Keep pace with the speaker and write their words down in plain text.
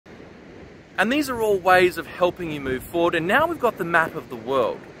And these are all ways of helping you move forward. And now we've got the map of the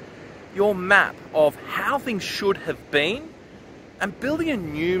world. Your map of how things should have been, and building a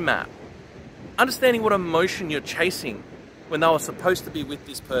new map. Understanding what emotion you're chasing when they were supposed to be with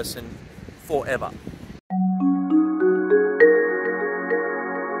this person forever.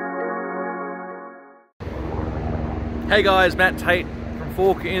 Hey guys, Matt Tait from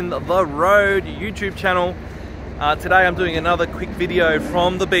Fork in the Road YouTube channel. Today I'm doing another quick video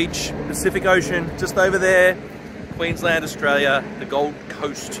from the beach, Pacific Ocean, just over there, Queensland, Australia, the Gold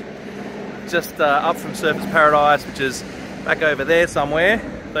Coast. Just up from Surfers Paradise, which is back over there somewhere,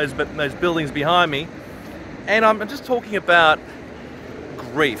 those buildings behind me. And I'm just talking about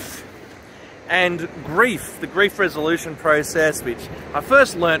grief. And grief, the grief resolution process, which I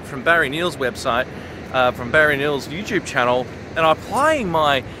first learnt from Barry Neal's website, from Barry Neal's YouTube channel, and I'm applying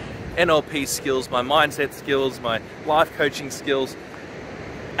my NLP skills, my mindset skills, my life coaching skills,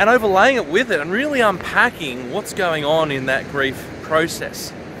 and overlaying it with it and really unpacking what's going on in that grief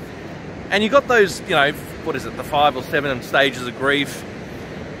process. And you've got those, you know, what is it, the 5 or 7 stages of grief,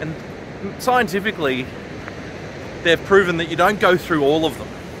 and scientifically they've proven that you don't go through all of them.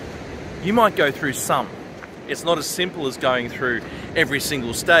 You might go through some. It's not as simple as going through every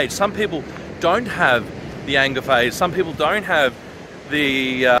single stage. Some people don't have the anger phase. Some people don't have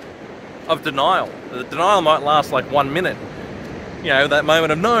the of denial. The denial might last like 1 minute. You know, that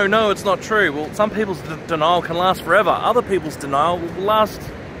moment of no, it's not true. Well, some people's denial can last forever. Other people's denial will last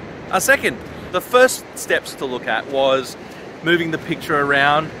a second. The first steps to look at was moving the picture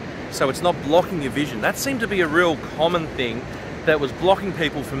around so it's not blocking your vision. That seemed to be a real common thing that was blocking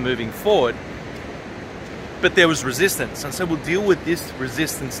people from moving forward. But there was resistance, and so we'll deal with this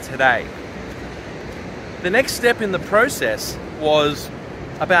resistance today. The next step in the process was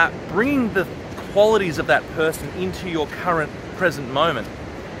about bringing the qualities of that person into your current present moment.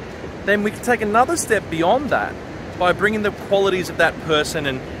 Then we can take another step beyond that by bringing the qualities of that person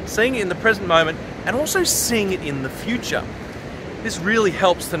and seeing it in the present moment and also seeing it in the future. This really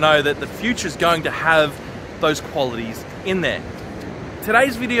helps to know that the future is going to have those qualities in there.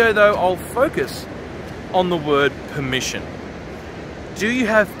 Today's video though, I'll focus on the word permission. Do you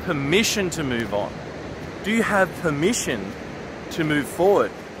have permission to move on? Do you have permission to move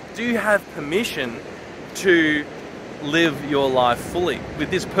forward? Do you have permission to live your life fully with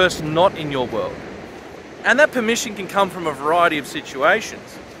this person not in your world? And that permission can come from a variety of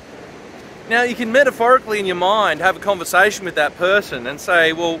situations. Now, you can metaphorically in your mind have a conversation with that person and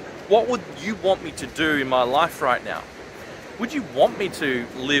say, well, what would you want me to do in my life right now? Would you want me to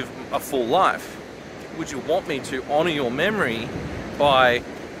live a full life? Would you want me to honor your memory by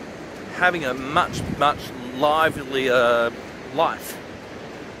having a much livelier life?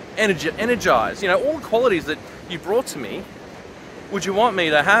 Energized, you know, all the qualities that you brought to me. Would you want me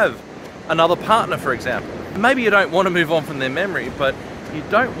to have another partner, for example? Maybe you don't want to move on from their memory, but you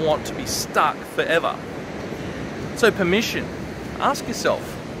don't want to be stuck forever. So permission. Ask yourself,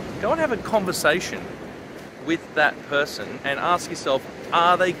 go and have a conversation with that person and ask yourself,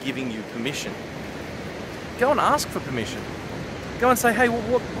 are they giving you permission? Go and ask for permission. Go and say, hey, well,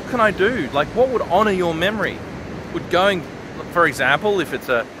 what can I do? Like, what would honor your memory? Would going, for example, if it's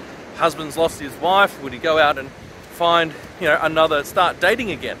a husband's lost his wife, would he go out and find, you know, start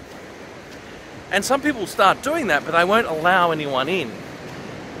dating again? And some people start doing that, but they won't allow anyone in.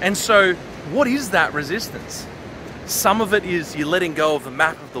 And so, what is that resistance? Some of it is you're letting go of the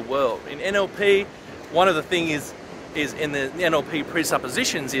map of the world. In NLP, one of the things is in the NLP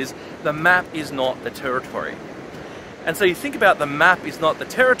presuppositions is the map is not the territory. And so you think about the map is not the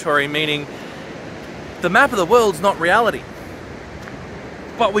territory, meaning the map of the world's not reality.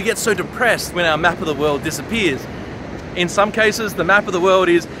 But we get so depressed when our map of the world disappears. In some cases, the map of the world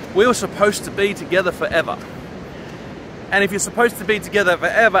is we were supposed to be together forever. And if you're supposed to be together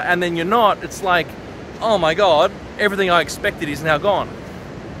forever and then you're not, it's like, oh my God, everything I expected is now gone.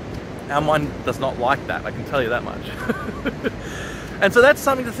 Our mind does not like that, I can tell you that much. And so that's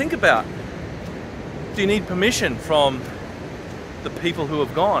something to think about. Do you need permission from the people who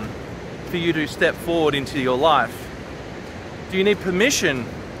have gone for you to step forward into your life? Do you need permission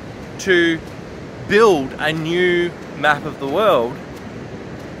to build a new map of the world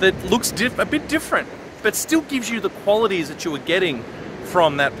that looks a bit different, but still gives you the qualities that you were getting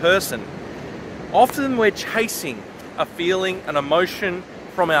from that person? Often we're chasing a feeling, an emotion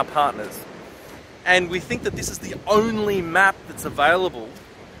from our partners, and we think that this is the only map that's available.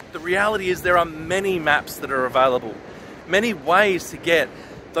 The reality is there are many maps that are available, many ways to get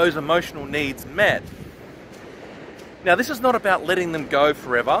those emotional needs met. Now, this is not about letting them go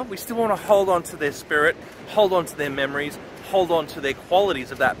forever. We still want to hold on to their spirit, hold on to their memories, hold on to their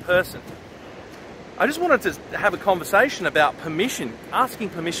qualities of that person. I just wanted to have a conversation about permission, asking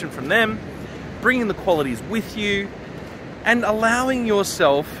permission from them, bringing the qualities with you, and allowing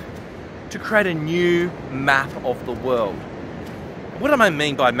yourself to create a new map of the world. What do I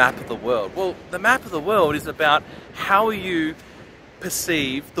mean by map of the world? Well, the map of the world is about how you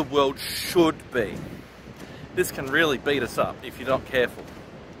perceive the world should be. This can really beat us up if you're not careful.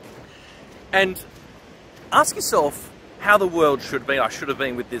 And ask yourself how the world should be. I should have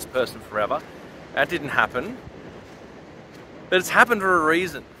been with this person forever. That didn't happen. But it's happened for a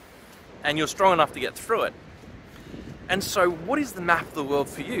reason. And you're strong enough to get through it. And so what is the map of the world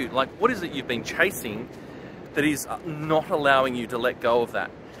for you? Like, what is it you've been chasing that is not allowing you to let go of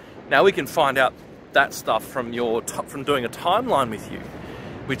that? Now, we can find out that stuff from doing a timeline with you,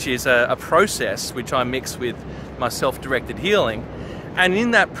 which is a process which I mix with my self-directed healing. And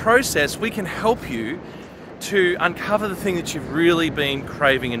in that process, we can help you to uncover the thing that you've really been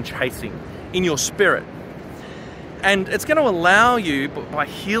craving and chasing in your spirit. And it's going to allow you, by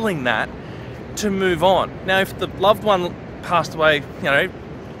healing that, to move on. Now, if the loved one passed away,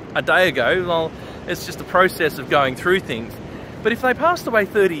 a day ago, well, it's just a process of going through things. But if they passed away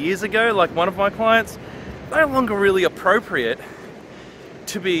 30 years ago, like one of my clients, no longer really appropriate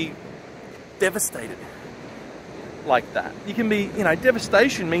to be devastated like that. You can be,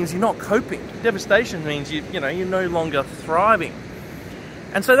 devastation means you're not coping. Devastation means you're no longer thriving.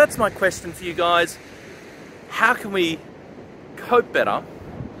 And so that's my question for you guys. How can we cope better?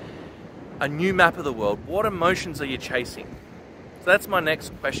 A new map of the world. What emotions are you chasing? So that's my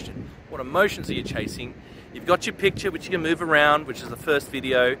next question. What emotions are you chasing? You've got your picture, which you can move around, which is the first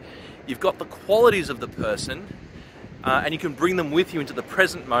video. You've got the qualities of the person, and you can bring them with you into the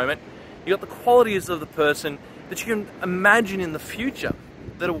present moment. You've got the qualities of the person that you can imagine in the future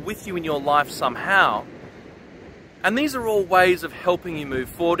that are with you in your life somehow. And these are all ways of helping you move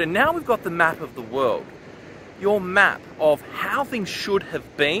forward. And now we've got the map of the world. Your map of how things should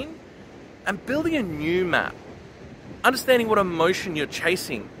have been, and building a new map. Understanding what emotion you're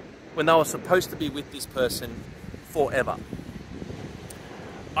chasing when they were supposed to be with this person forever.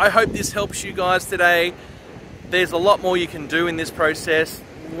 I hope this helps you guys today. There's a lot more you can do in this process.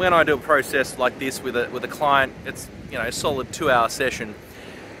 When I do a process like this with a client, it's a solid 2-hour session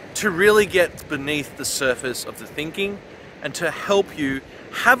to really get beneath the surface of the thinking and to help you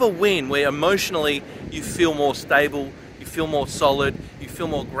have a win where emotionally you feel more stable, you feel more solid, you feel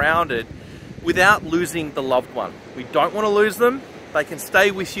more grounded without losing the loved one. We don't want to lose them. They can stay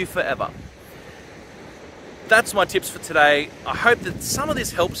with you forever. That's my tips for today. I hope that some of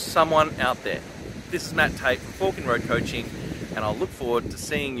this helps someone out there. This is Tait from Fork in Road Coaching, and I'll look forward to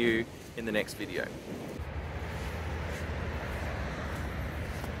seeing you in the next video.